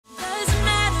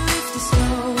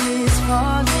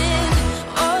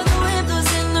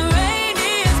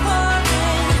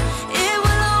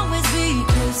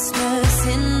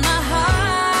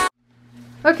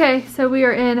Okay, so we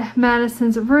are in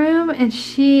Madison's room and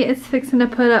she is fixing to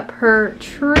put up her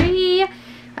tree.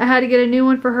 I had to get a new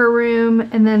one for her room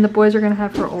and then the boys are gonna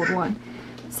have her old one.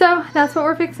 So that's what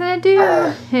we're fixing to do.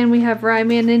 And we have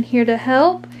Ryman in here to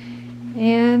help.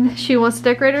 And she wants to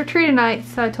decorate her tree tonight,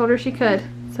 so I told her she could.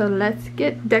 So let's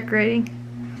get decorating.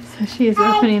 So she is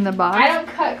opening the box. I don't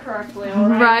cut correctly,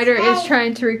 alright? Ryder is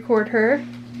trying to record her.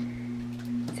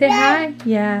 Say hi.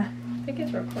 Yeah. I think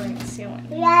it's recording the ceiling.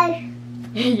 Yes.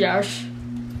 Yes.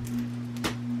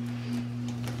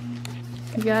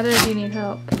 You got it or do you need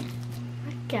help?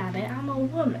 I got it. I'm a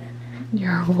woman.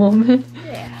 You're a woman?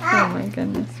 Yeah. Oh my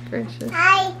goodness gracious.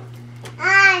 Hi.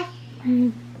 Hi.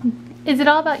 Is it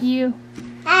all about you?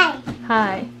 Hi.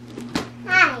 Hi.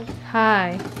 Hi.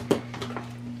 Hi.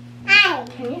 Hi.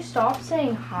 Can you stop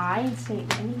saying hi and say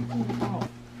anything else?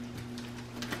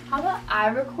 How about I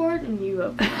record and you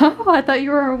open? Oh, I thought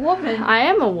you were a woman. I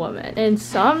am a woman in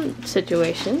some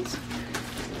situations.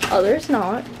 Others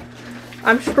not.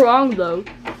 I'm strong though.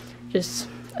 Just,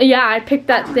 yeah, I picked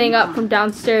that thing up from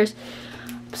downstairs.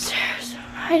 Upstairs.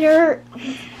 Ryder,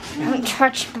 don't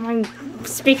touch my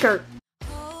speaker.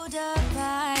 Hold up,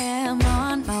 I am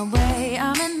on my way.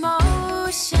 I'm in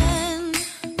motion.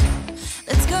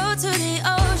 Let's go to the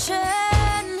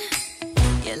ocean.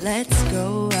 Yeah, let's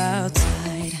go outside.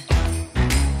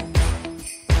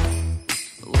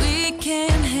 We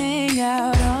can hang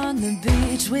out on the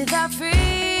beach without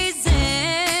freezing.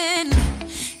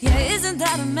 Yeah, isn't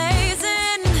that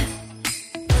amazing?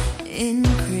 In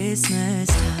Christmas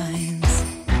times,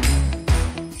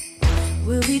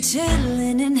 we'll be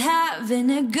chilling and having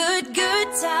a good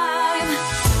time.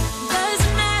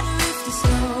 Doesn't matter if the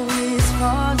snow is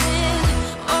falling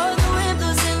or the wind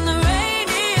blows and the rain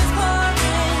is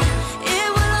pouring. It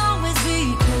will always be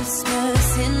Christmas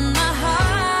in my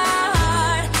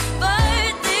heart.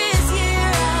 But this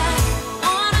year I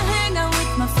wanna hang out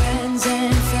with my friends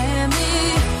and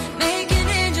family, making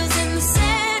angels in the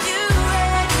sand. You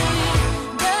ready?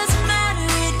 Doesn't matter,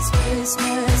 it is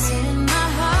Christmas in my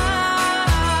heart.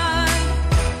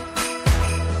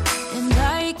 And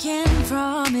I can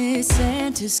promise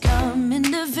Santa's coming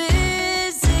to visit.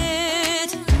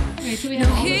 No,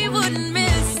 he wouldn't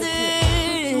miss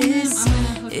this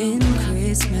in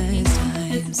Christmas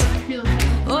times.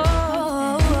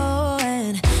 Oh,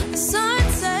 and the sun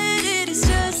said it is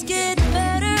just getting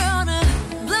better on a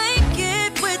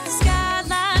blanket with the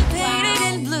skyline painted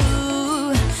in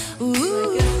blue.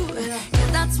 Ooh, yeah,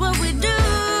 that's what we do.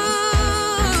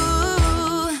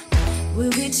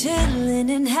 We'll be chilling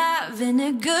and having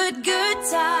a good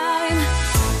time.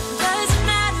 Doesn't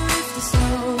matter if the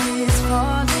snow is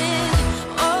falling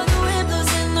or the wind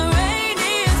blows and the rain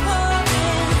is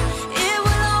pouring. It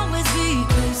will always be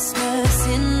Christmas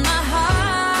in my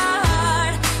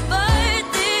heart. But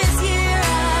this year I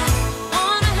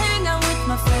wanna hang out with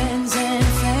my friends and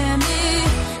family,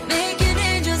 making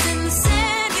angels in the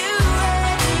sand. You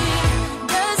ready?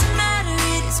 Doesn't matter,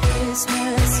 it is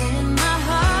Christmas in my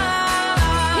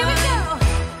heart. Here we go.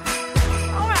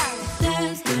 All right.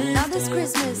 Dance, dance, now this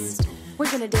Christmas, we're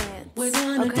gonna dance. We're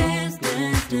gonna dance,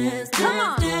 dance, dance, come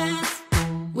on. Dance.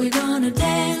 We're gonna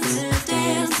dance,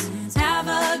 dance, have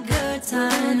a good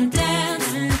time.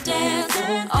 Dance, dance,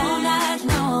 all night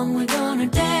long. We're gonna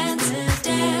dance,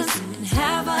 dance, and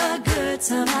have a good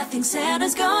time. I think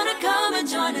Santa's gonna come and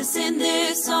join us in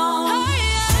this song.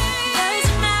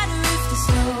 Doesn't matter if the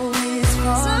snow is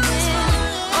falling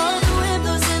or the wind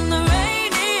blows and the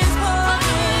rain is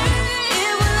pouring.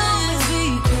 It will always be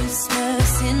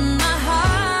Christmas in my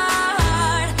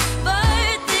heart.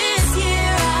 But this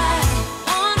year I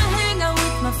wanna hang out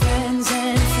with my friends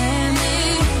and family,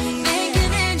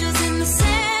 making angels in the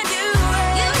sand. You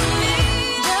ready?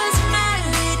 Doesn't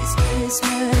matter, it is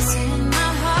Christmas in my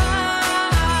heart.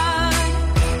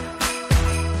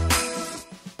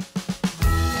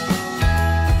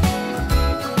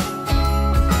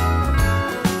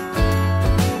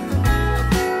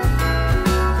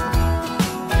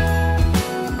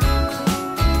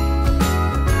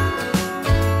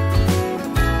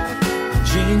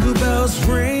 Jingle bells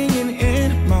ringing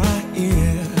in my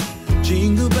ear.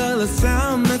 Jingle bell, a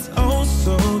sound that's oh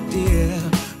so dear.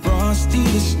 Frosty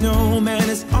the snowman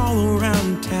is all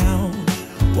around town.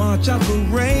 Watch out for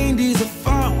reindeers are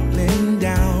falling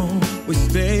down. We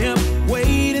stay up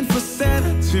waiting for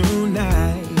Santa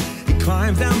tonight. He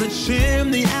climbs down the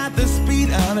chimney at the speed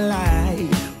of light,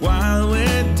 while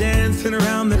we're dancing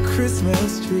around the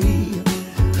Christmas tree,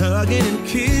 hugging and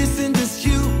kissing just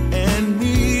you and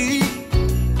me.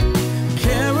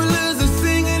 Carolers are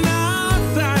singing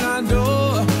outside our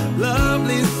door,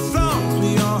 lovely songs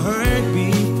we all heard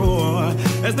before,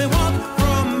 as they walk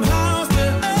from house to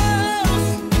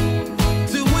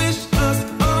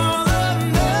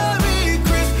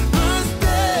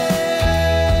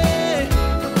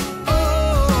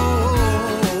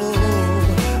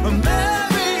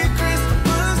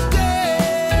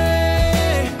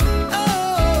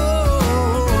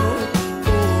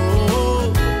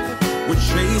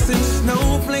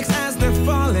snowflakes as they're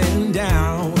falling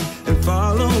down, and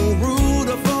follow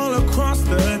Rudolph all across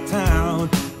the town.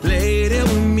 Later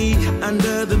we meet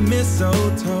under the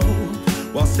mistletoe,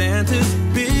 while Santa's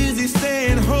busy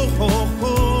saying ho ho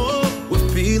ho. We're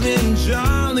feeling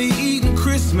jolly, eating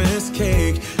Christmas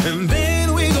cake, and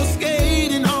then we go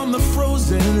skating on the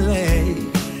frozen lake,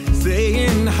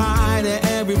 saying hi to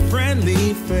every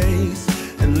friendly face.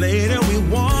 And later we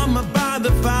warm up by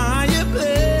the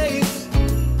fireplace.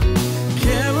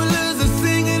 Carolers are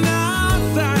singing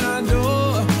outside our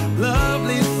door,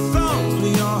 lovely songs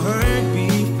we all heard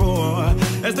before,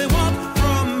 as they walk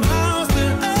from house to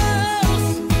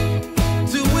house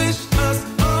to wish us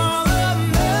all a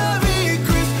Merry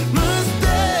Christmas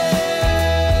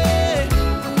Day.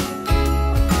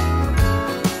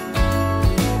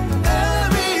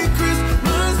 Merry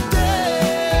Christmas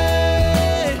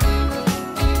Day.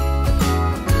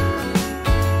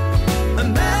 A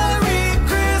Merry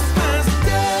Christmas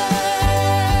Day.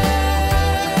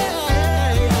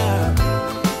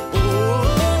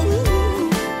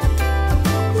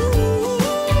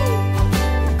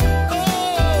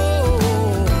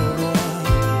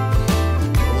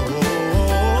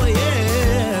 Oh,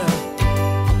 yeah.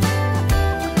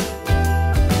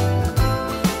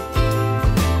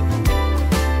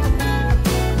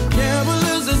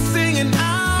 Carolers are singing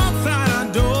outside our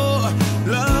door,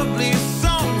 lovely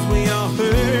songs we all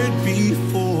heard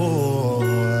before,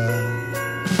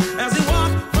 as they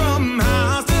walk from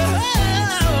house to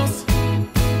house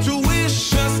to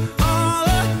wish us all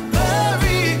a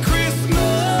Merry Christmas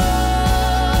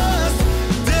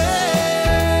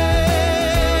Day.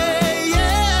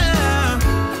 Yeah,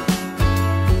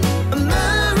 a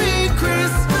Merry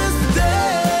Christmas Day.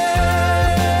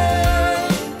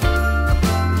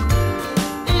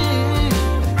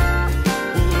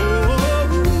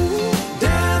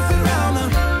 Dance around the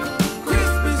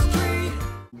Christmas tree.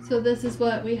 So this is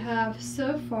what we have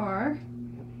so far.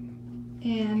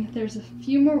 And there's a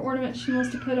few more ornaments she wants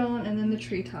to put on, and then the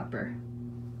tree topper.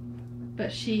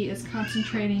 But she is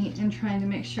concentrating and trying to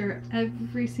make sure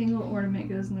every single ornament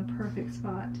goes in the perfect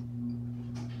spot,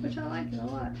 which I like it a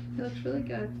lot. It looks really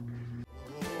good.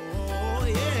 Oh,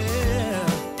 yeah.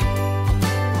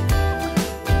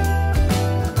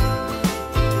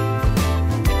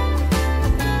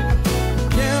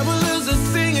 Carolers are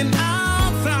singing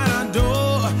outside our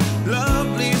door,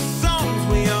 lovely songs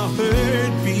we all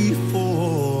heard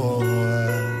before,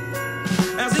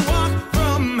 as they walk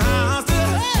from house to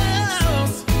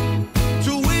house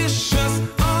to wish us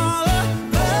all a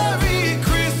Merry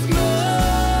Christmas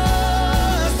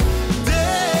Day.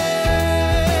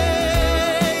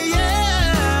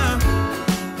 Yeah,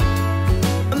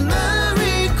 a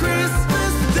Merry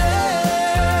Christmas Day.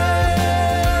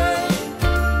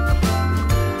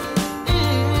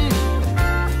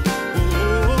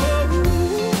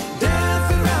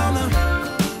 Dance around the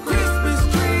Christmas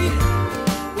tree,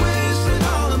 wishing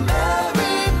all a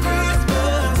Merry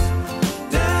Christmas.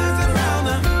 Dance around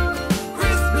the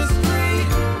Christmas tree,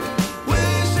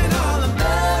 wishing all a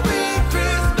Merry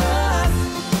Christmas.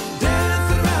 Dance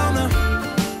around the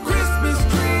Christmas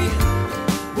tree,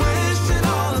 wishing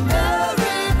all a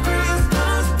Merry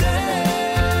Christmas Day.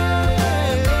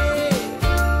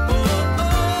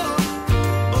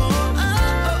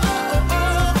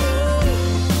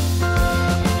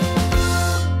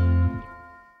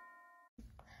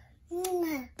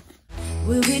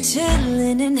 We'll be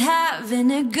chilling and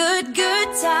having a good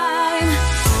time.